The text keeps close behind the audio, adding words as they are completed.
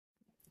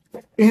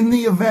In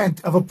the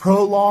event of a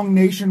prolonged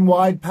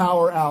nationwide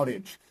power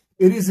outage,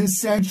 it is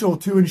essential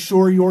to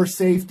ensure your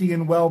safety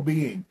and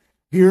well-being.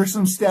 Here are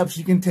some steps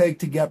you can take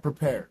to get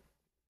prepared.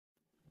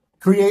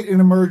 Create an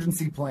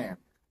emergency plan.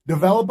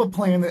 Develop a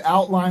plan that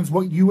outlines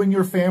what you and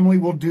your family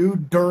will do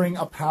during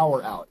a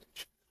power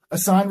outage.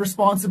 Assign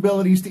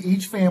responsibilities to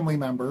each family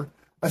member,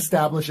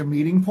 establish a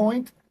meeting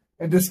point,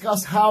 and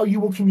discuss how you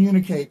will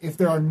communicate if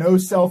there are no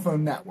cell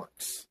phone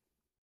networks.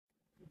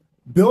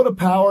 Build a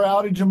power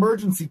outage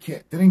emergency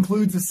kit that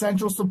includes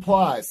essential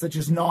supplies such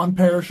as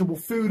non-perishable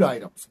food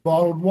items,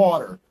 bottled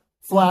water,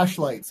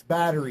 flashlights,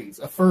 batteries,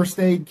 a first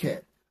aid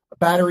kit, a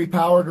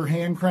battery-powered or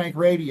hand-crank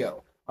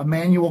radio, a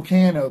manual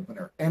can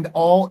opener, and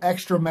all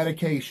extra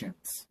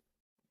medications.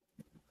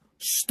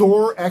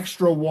 Store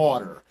extra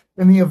water.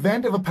 In the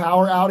event of a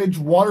power outage,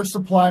 water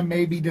supply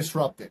may be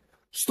disrupted.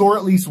 Store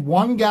at least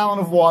 1 gallon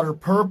of water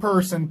per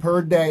person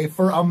per day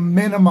for a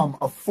minimum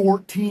of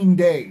 14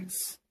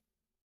 days.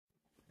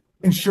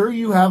 Ensure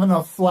you have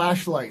enough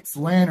flashlights,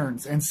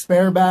 lanterns, and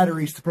spare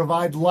batteries to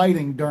provide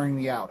lighting during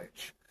the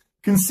outage.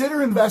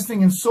 Consider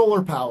investing in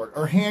solar-powered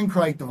or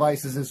hand-crank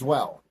devices as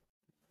well.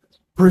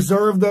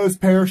 Preserve those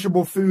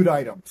perishable food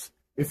items.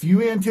 If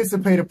you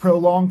anticipate a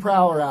prolonged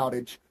power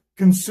outage,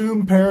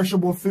 consume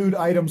perishable food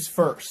items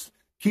first.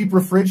 Keep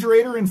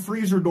refrigerator and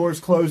freezer doors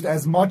closed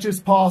as much as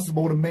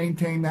possible to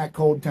maintain that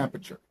cold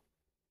temperature.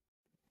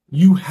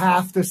 You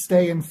have to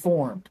stay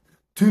informed.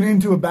 Tune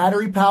into a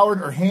battery-powered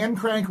or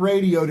hand-crank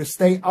radio to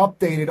stay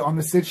updated on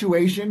the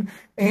situation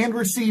and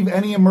receive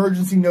any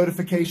emergency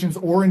notifications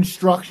or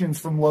instructions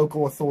from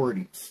local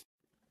authorities.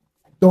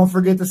 Don't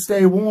forget to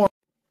stay warm.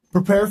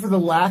 Prepare for the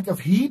lack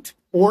of heat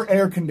or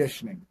air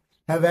conditioning.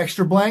 Have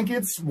extra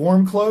blankets,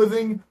 warm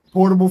clothing,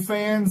 portable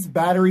fans,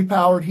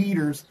 battery-powered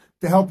heaters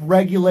to help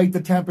regulate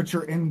the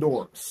temperature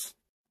indoors.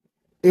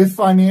 If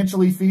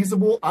financially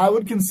feasible, I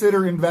would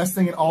consider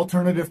investing in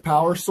alternative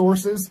power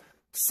sources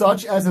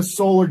such as a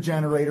solar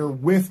generator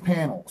with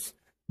panels.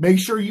 Make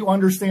sure you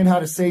understand how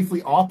to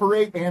safely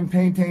operate and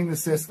maintain the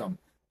system.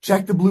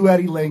 Check the Blue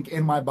Eddy link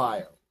in my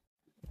bio.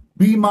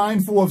 Be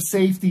mindful of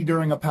safety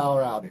during a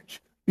power outage.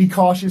 Be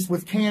cautious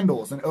with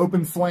candles and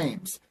open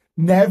flames.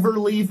 Never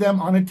leave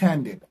them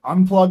unattended.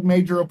 Unplug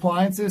major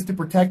appliances to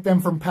protect them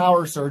from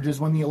power surges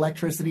when the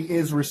electricity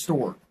is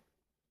restored.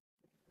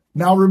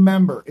 Now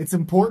remember, it's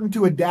important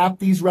to adapt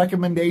these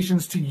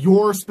recommendations to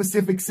your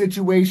specific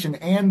situation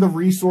and the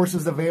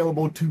resources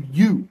available to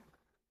you.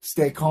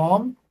 Stay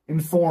calm,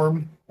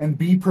 informed, and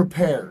be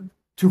prepared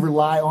to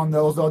rely on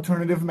those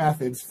alternative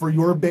methods for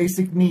your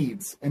basic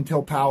needs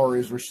until power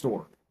is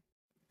restored.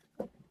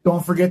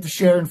 Don't forget to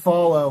share and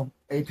follow.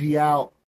 AP out.